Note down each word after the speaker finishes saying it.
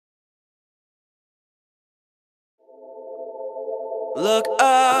Look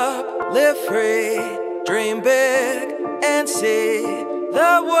up, live free, dream big, and see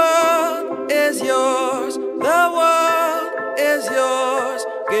the world is yours. The world is yours.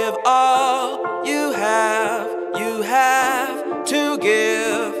 Give all you have to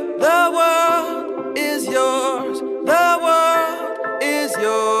give. The world is yours. The world is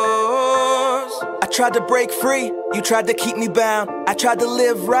yours. I tried to break free, you tried to keep me bound. I tried to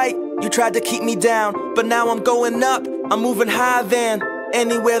live right, you tried to keep me down. But now I'm going up, I'm moving higher than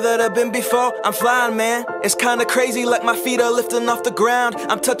anywhere that I've been before. I'm flying, man. It's kinda crazy, like my feet are lifting off the ground.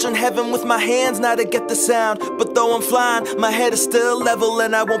 I'm touching heaven with my hands now to get the sound. But though I'm flying, my head is still level,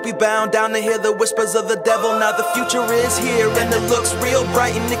 and I won't be bound down to hear the whispers of the devil. Now the future is here, and it looks real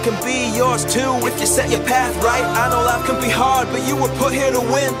bright, and it can be yours too if you set your path right. I know life can be hard, but you were put here to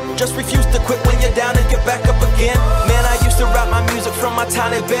win. Just refuse to quit when you're down and get back up again. Man, I used to write my music from my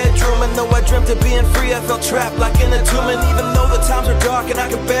tiny bedroom, and though I dreamt of being free, I felt trapped like in a tomb. And even though the times are dark and I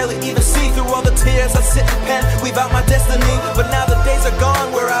can barely even see through all the tears, I sit and pen, weave out my destiny. But now the days are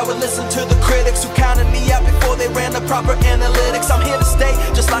gone where I would listen to the critics who counted me out before they ran the proper analytics. I'm here to stay,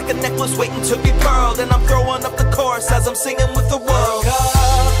 just like a necklace waiting to be pearled, and I'm throwing up the chorus as I'm singing with the world.